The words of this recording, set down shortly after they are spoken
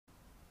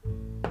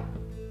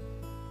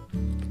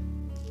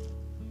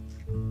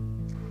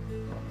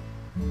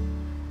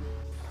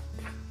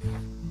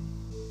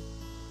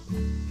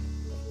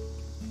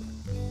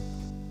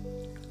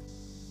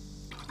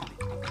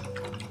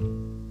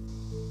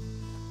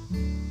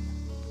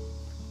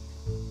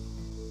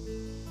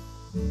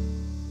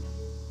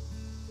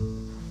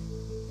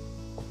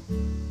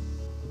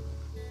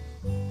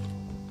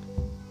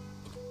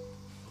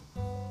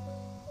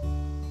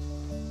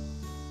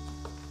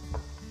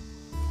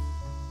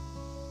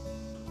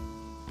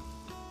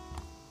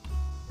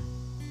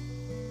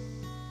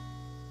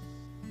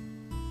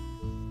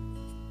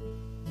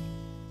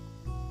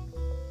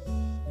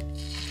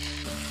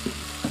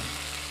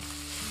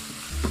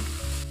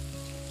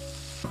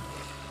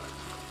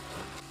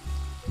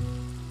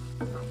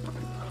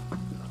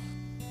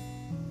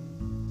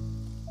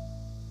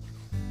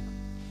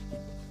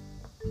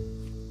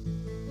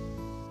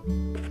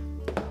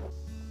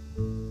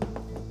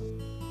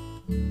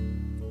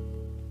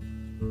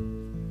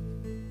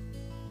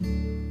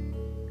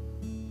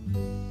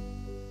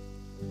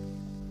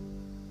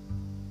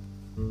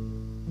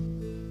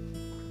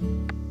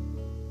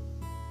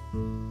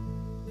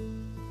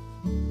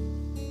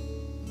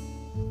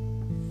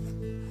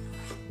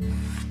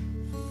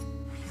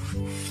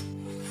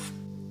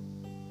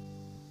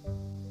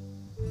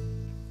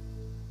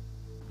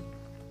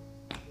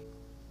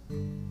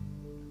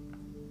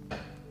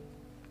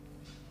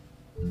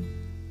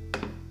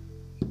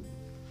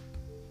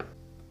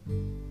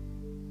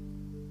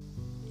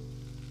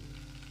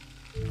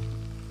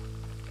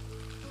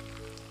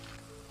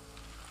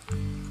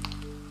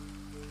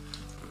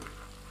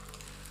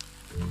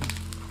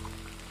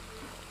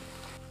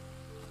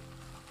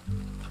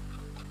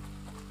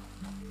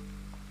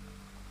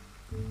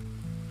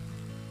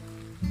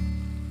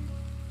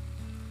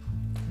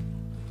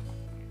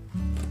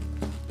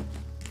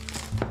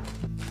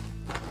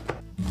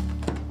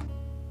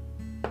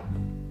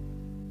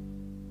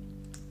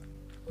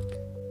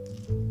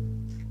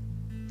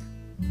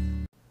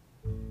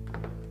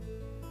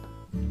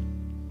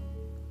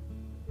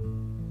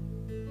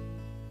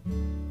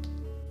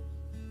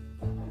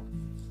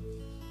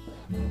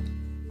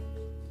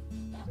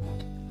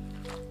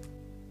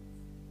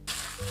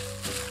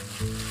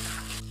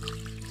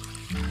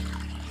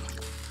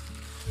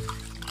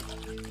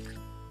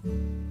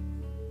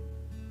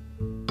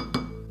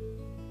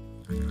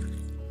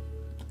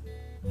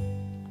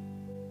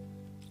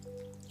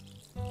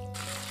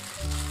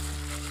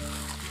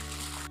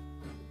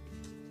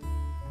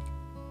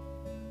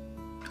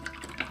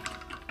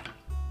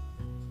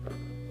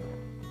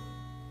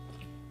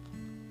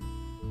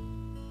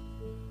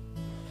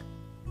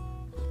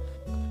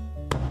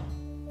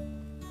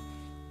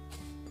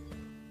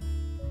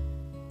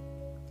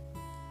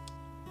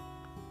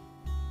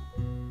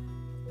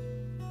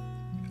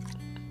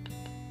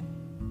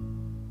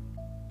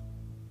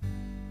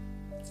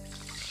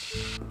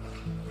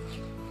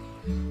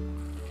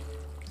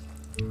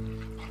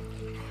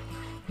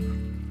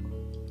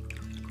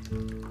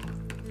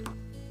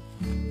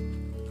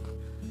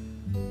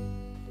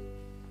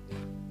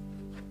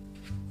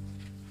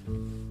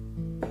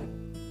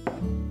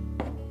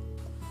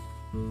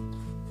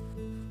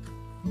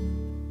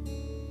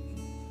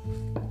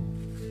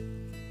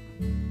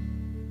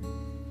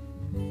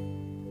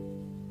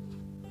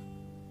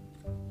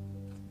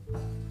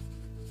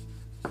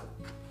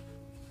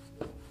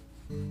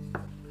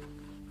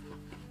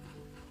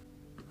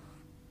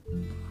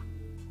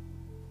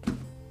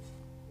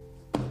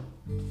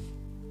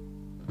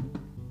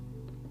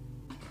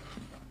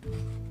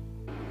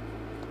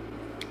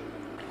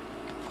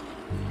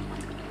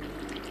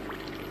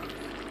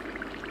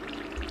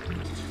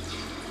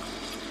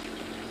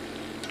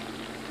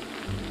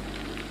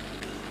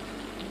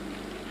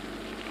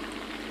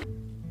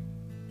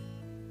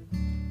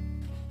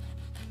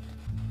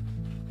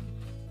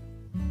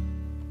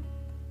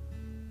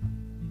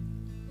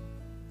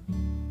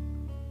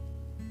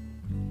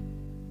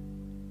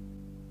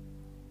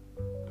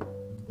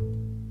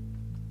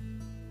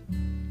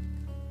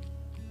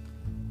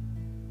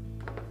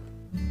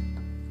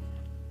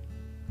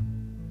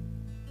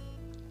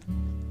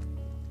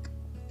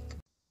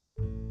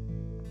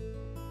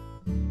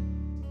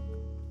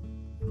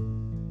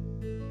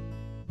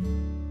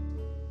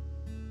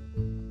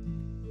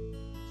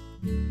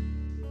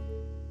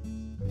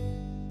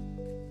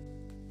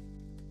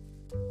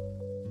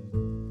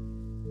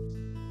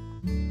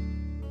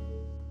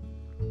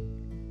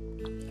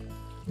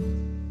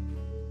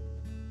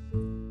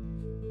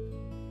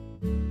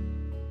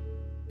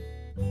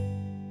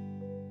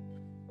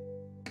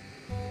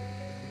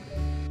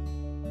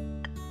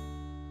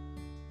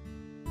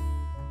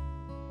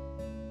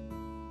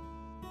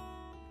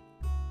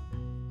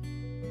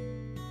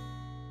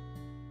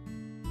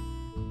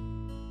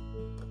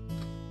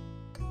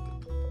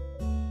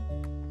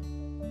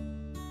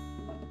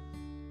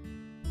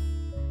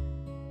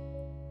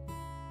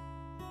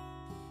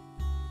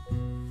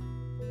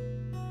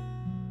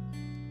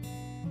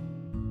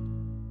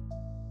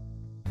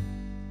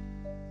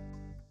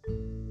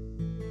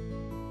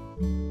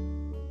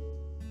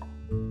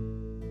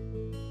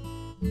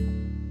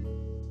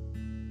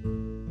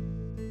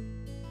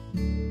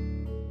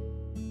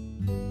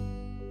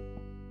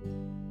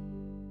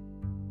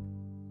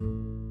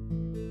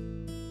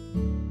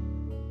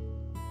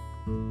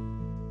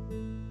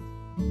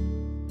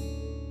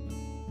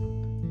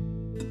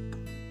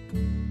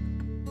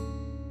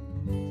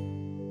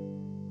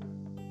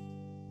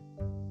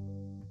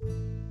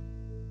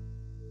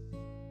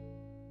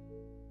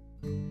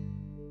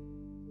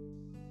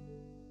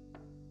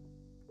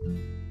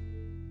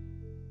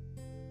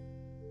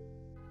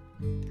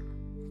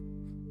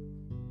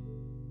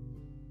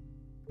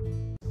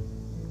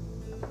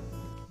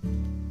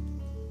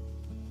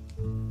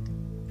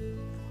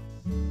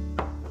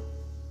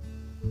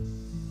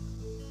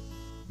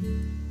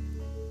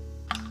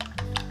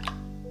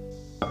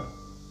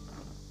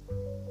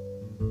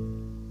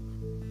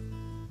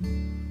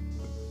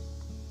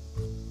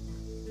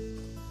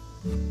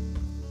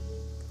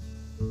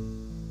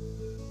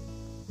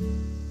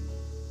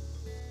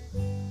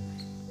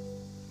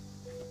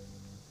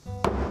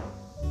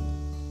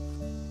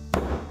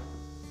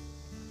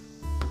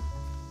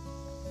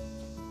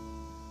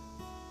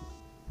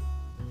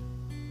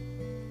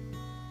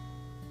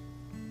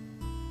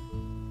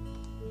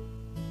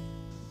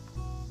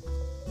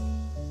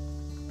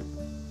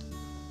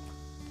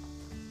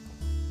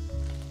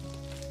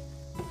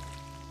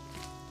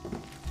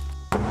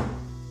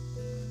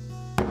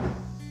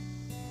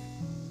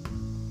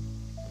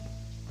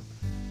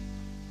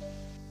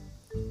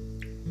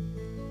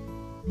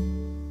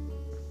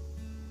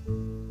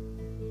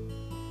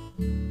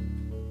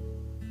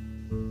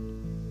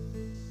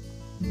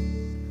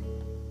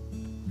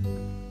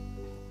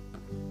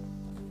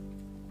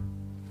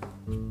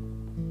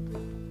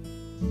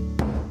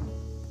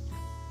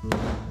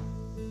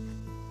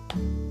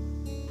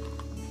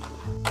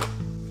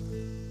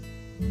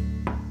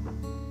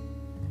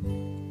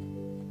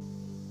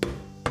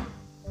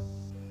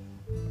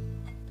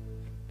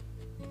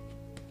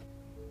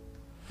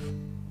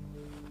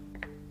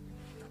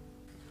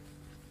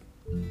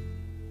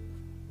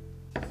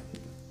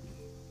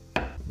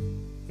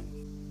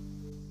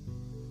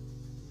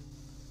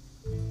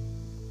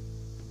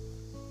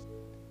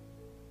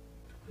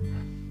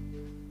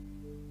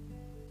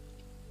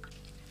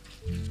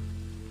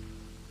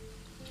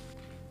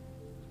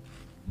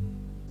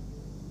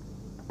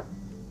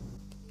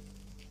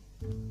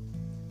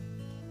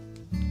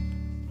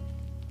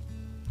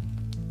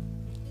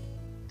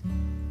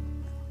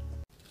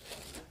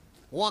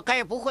我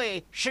该不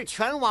会是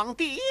全网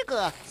第一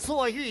个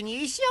做芋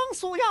泥香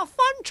酥鸭翻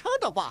车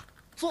的吧？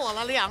做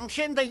了2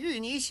天的芋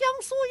泥香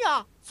酥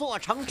鸭，做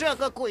成这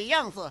个鬼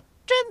样子，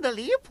真的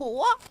离谱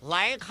啊！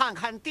来看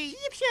看第1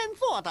天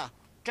做的，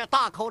这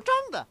大口张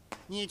的，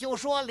你就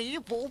说离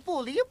谱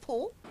不离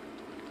谱？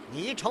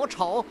你瞅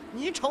瞅，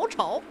你瞅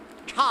瞅，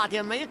差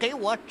点没给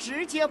我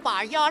直接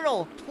把鸭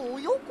肉吐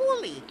油锅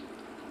里。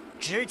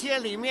直接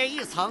里面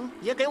一层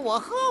也给我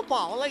喝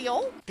饱了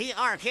油。第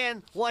2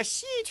天我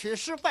吸取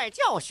失败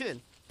教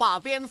训，把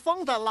边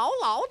封得牢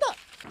牢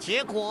的，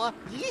结果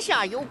一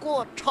下油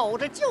锅瞅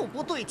着就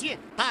不对劲，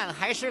但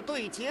还是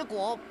对结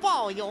果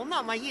抱有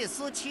那么一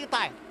丝期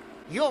待，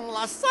用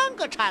了3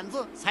个铲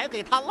子才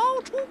给它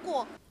捞出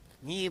锅。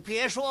你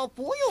别说，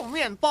不用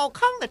面包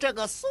糠的这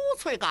个酥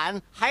脆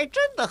感还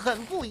真的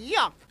很不一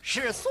样，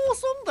是酥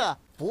松的，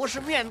不是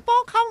面包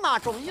糠那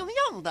种硬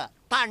硬的。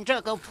但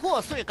这个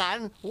破碎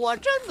感我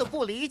真的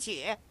不理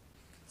解，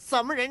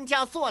怎么人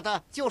家做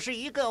的就是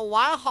一个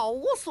完好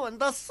无损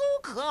的酥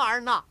壳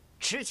儿呢？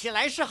吃起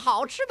来是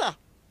好吃的，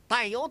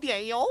但有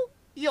点油，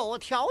有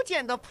条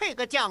件的配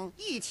个酱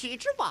一起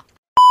吃吧。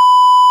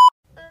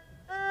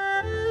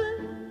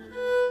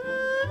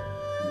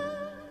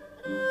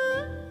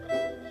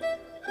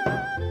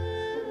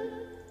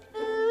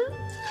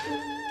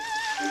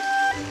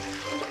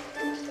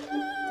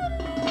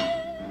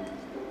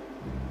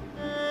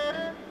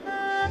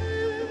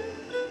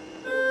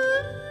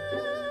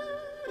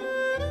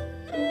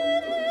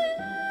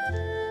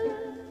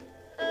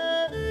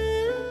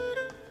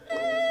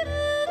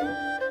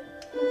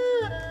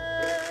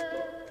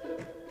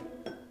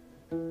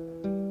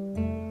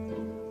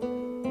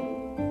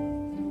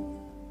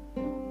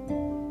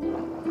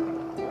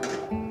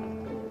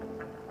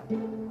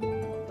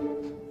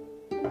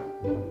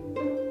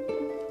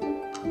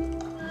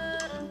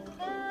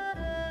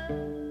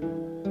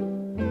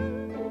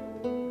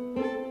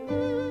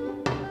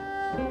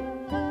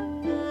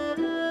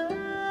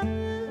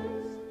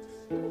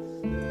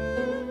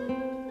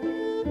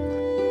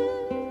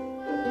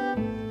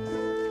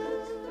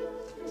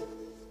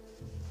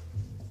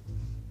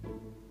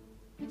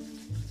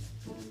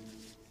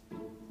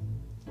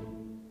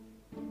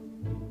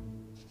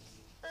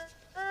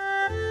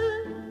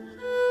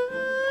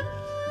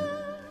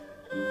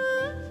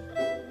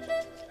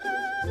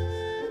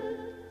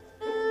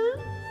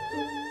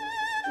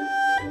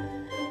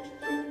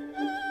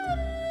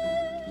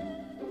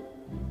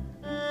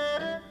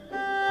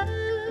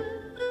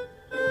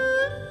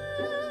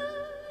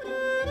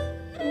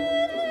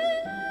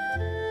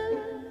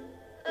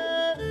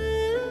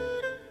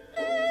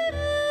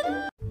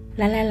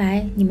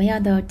来，你们要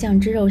的酱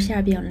汁肉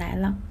馅饼来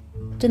了，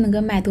真的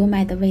跟麦多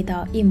卖的味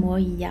道一模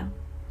一样。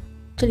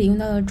这里用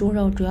到的猪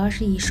肉主要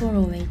是以瘦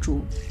肉为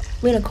主，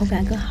为了口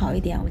感更好一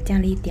点，我加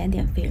了一点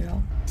点肥肉。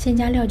先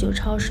加料酒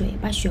焯水，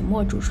把血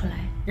沫煮出来，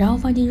然后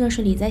放进热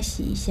水里再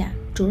洗一下。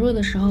煮肉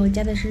的时候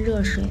加的是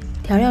热水，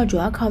调料主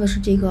要靠的是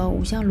这个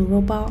5香卤肉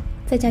包，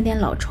再加点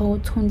老抽、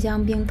葱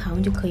姜、冰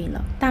糖就可以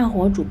了。大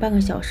火煮半个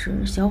小时，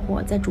小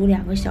火再煮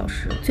2个小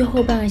时，最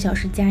后半个小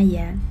时加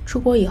盐。出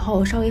锅以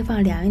后稍微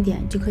放凉一点，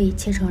就可以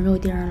切成肉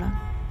丁了。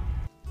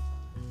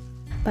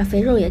把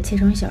肥肉也切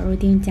成小肉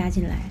丁加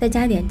进来，再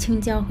加点青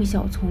椒和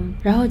小葱，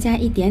然后加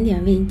一点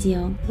点味精，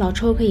老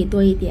抽可以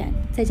多一点，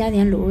再加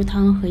点卤肉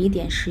汤和一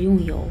点食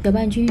用油，搅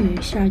拌均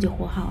匀，馅儿就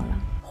和好了。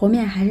和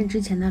面还是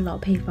之前的老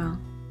配方。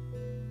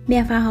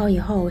面发好以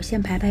后，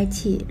先排排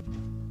气，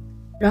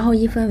然后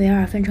1分为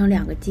2，分成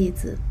2个剂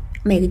子，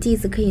每个剂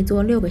子可以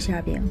做6个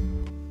馅饼。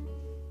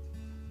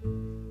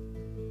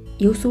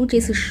油酥这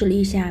次试了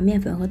一下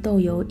面粉和豆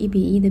油1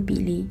比1的比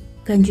例，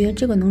感觉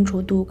这个浓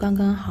稠度刚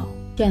刚好。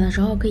卷的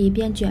时候可以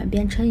边卷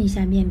边抻一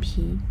下面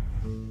皮。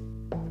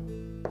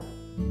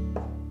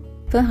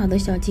分好的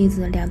小剂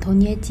子2头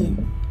捏紧，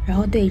然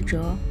后对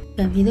折。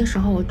卷皮的时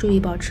候注意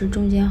保持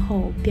中间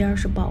厚，边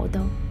是薄的，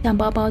像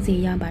包包子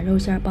一样把肉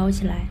馅包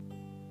起来。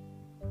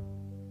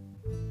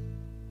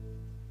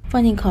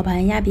放进烤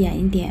盘压扁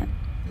一点，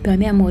表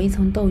面抹一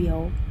层豆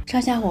油，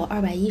上下火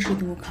210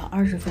度烤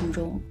20分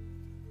钟，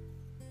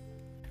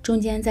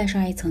中间再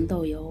刷一层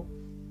豆油。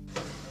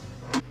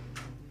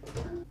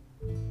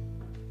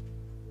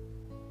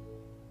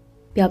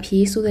表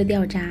皮酥的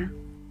掉渣，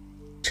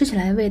吃起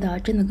来味道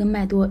真的跟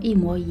麦多一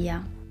模一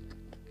样。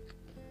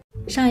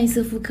上一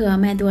次复刻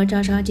麦多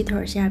照烧鸡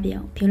腿馅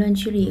饼，评论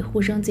区里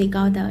呼声最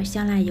高的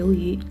香辣鱿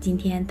鱼，今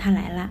天它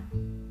来啦。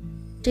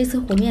这次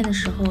和面的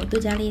时候多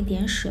加了一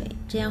点水，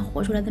这样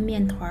和出来的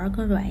面团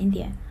更软一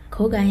点，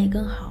口感也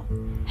更好。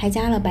还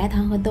加了白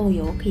糖和豆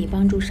油，可以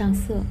帮助上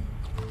色。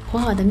和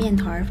好的面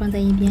团放在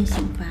一边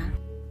醒发。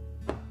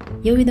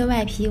鱿鱼的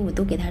外皮我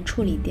都给它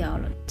处理掉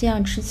了，这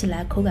样吃起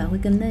来口感会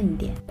更嫩一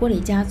点。锅里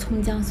加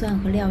葱姜蒜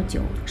和料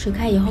酒，水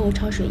开以后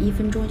焯水1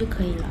分钟就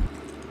可以了。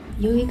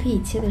鱿鱼可以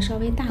切得稍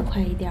微大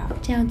块一点，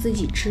这样自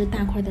己吃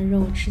大块的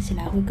肉吃起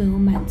来会更有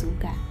满足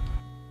感。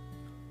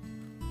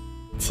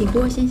起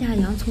锅先下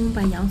洋葱，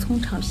把洋葱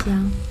炒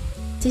香。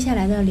接下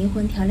来的灵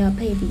魂调料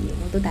配比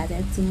我都打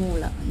在字幕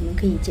了，你们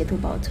可以截图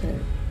保存。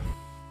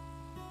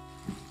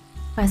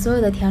把所有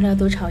的调料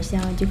都炒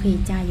香，就可以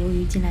加鱿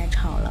鱼进来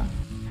炒了，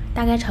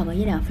大概炒个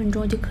1-2分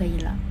钟就可以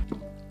了。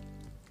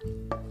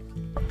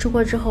出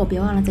锅之后别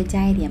忘了再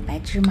加一点白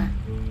芝麻。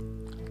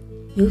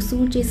油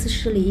酥这次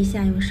试了一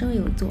下用生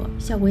油做，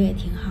效果也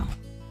挺好。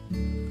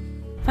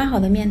发好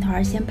的面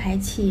团先排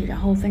气，然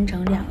后分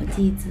成2个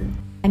剂子，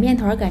把面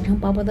团擀成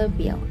薄薄的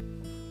饼，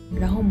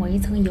然后抹一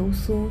层油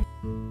酥，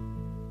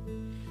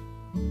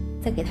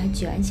再给它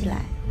卷起来。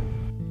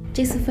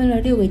这次分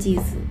了6个剂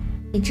子，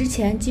比之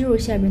前鸡肉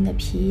馅饼的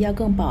皮要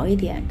更薄一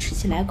点，吃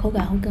起来口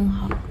感会更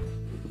好。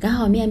擀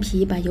好面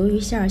皮，把鱿鱼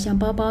馅像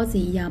包包子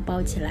一样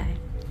包起来，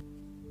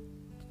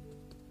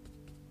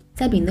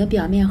在饼的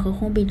表面和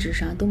烘焙纸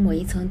上都抹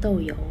一层豆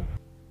油，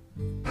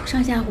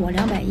上下火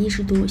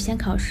210度先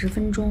烤10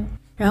分钟，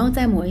然后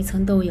再抹一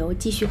层豆油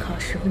继续烤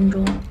10分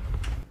钟。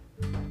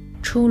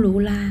出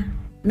炉啦！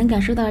能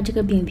感受到这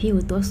个饼皮有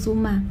多酥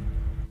吗？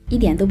一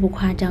点都不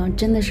夸张，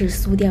真的是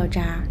酥掉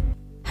渣，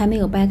还没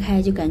有掰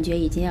开就感觉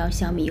已经要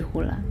香迷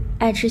糊了。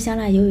爱吃香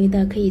辣鱿鱼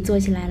的可以做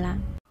起来啦！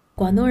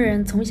广东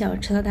人从小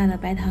吃到大的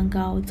白糖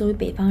糕，作为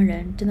北方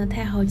人真的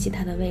太好奇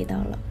它的味道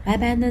了，白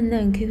白嫩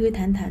嫩 QQ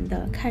弹弹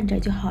的，看着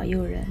就好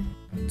诱人。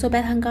做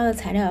白糖糕的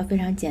材料非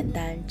常简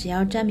单，只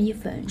要粘米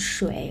粉、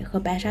水和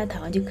白砂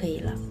糖就可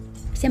以了。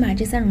先把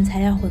这3种材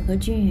料混合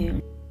均匀，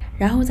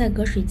然后再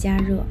隔水加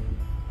热，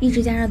一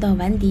直加热到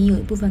碗底有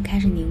一部分开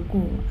始凝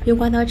固，用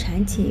刮刀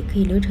铲起，可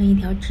以留成一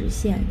条直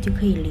线，就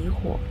可以离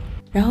火，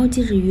然后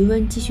借着余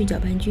温继续搅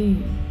拌均匀。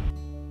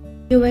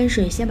用温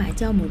水先把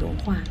酵母融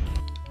化，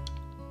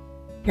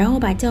然后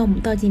把酵母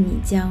倒进米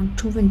浆，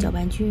充分搅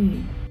拌均匀。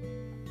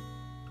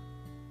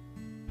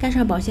盖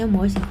上保鲜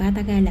膜醒发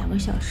大概2个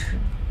小时。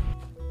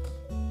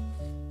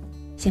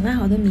醒发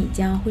好的米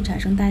浆会产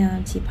生大量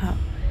的气泡，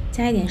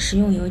加一点食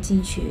用油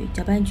进去，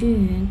搅拌均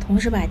匀，同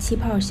时把气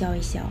泡消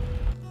一消。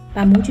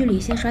把模具里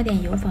先刷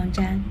点油防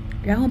粘，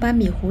然后把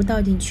米糊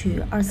倒进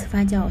去，2次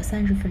发酵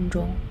30分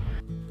钟。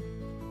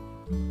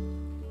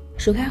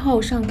水开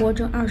后上锅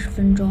蒸20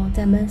分钟，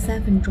再焖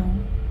3分钟。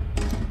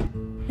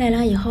晾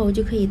凉以后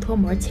就可以脱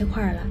模切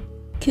块了，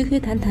 QQ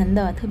弹弹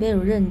的，特别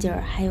有韧劲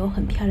儿，还有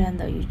很漂亮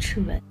的鱼翅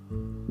纹。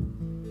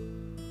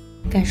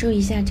感受一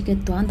下这个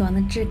短短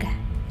的质感，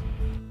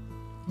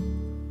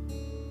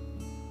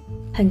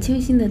很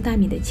清新的大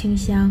米的清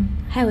香，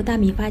还有大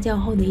米发酵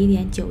后的一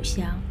点酒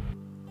香，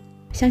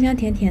香香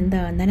甜甜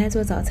的，拿来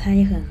做早餐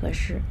也很合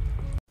适。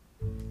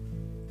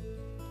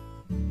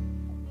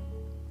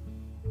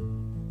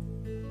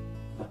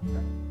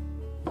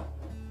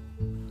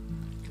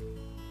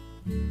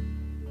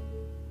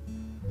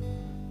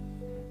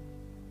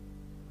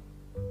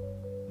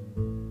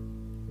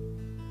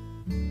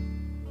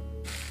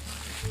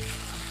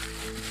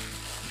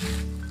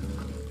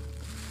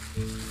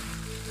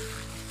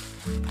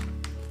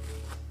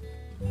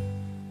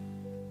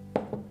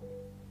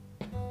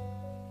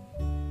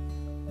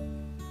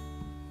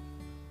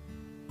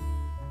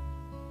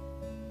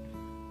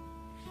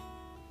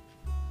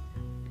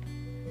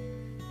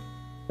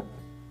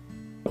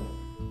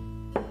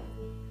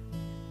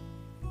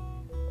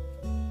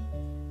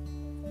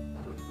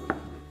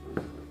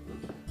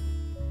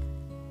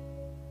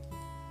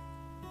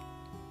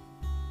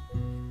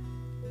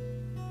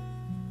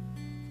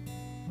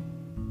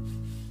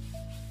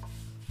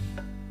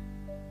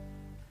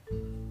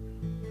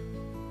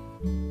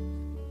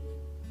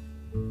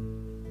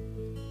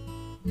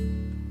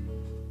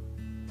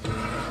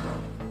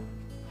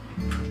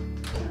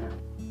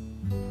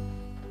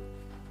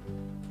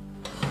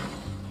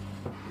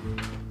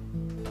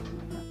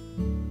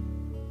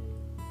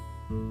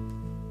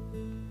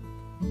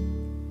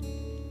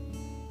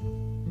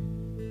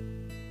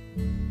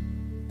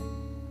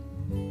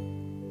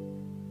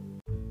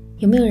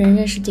有没有人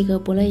认识这个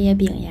伯乐叶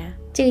饼呀？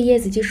这个叶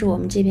子就是我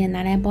们这边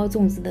拿来包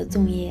粽子的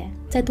粽叶，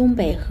在东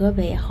北、河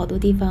北好多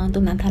地方都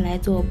拿它来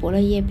做伯乐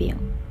叶饼。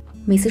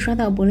每次刷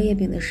到伯乐叶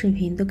饼的视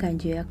频，都感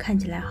觉看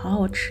起来好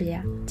好吃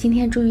呀。今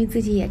天终于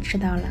自己也吃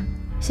到了。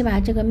先把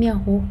这个面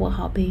糊和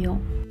好备用。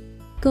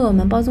跟我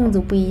们包粽子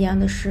不一样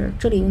的是，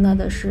这里用到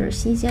的是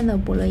新鲜的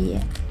伯乐叶，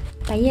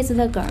把叶子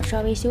的梗稍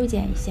微修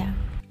剪一下，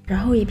然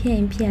后一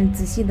片一片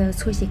仔细的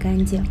搓洗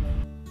干净，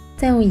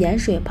再用盐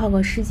水泡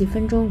个10几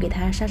分钟，给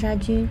它杀杀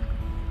菌。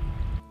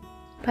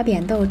把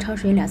扁豆焯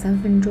水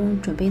2-3分钟，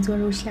准备做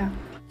肉馅儿。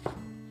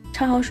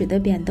焯好水的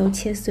扁豆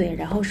切碎，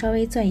然后稍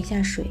微攥一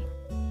下水。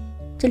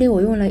这里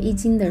我用了1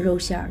斤的肉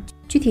馅儿，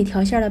具体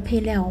调馅的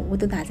配料我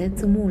都打在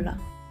字幕了。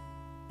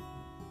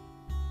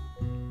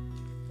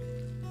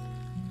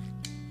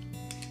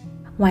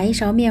挖一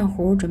勺面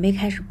糊，准备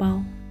开始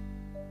包。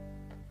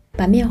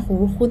把面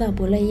糊糊到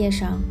伯乐叶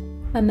上，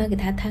慢慢给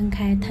它摊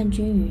开，摊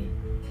均匀。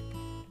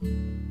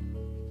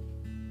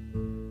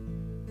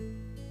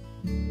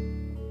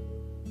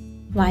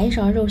挖一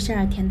勺肉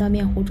馅填到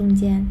面糊中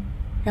间，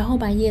然后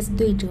把叶子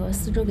对折，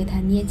四周给它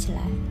捏起来。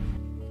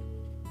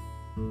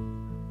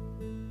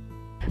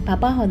把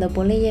包好的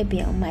伯乐叶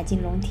饼码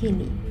进笼屉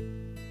里，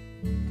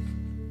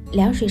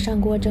凉水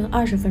上锅蒸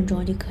20分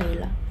钟就可以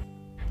了。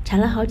馋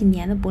了好几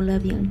年的伯乐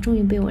饼终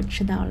于被我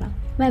吃到了，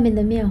外面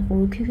的面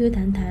糊 QQ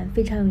弹弹，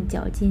非常有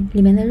嚼劲，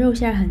里面的肉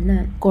馅很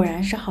嫩，果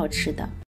然是好吃的。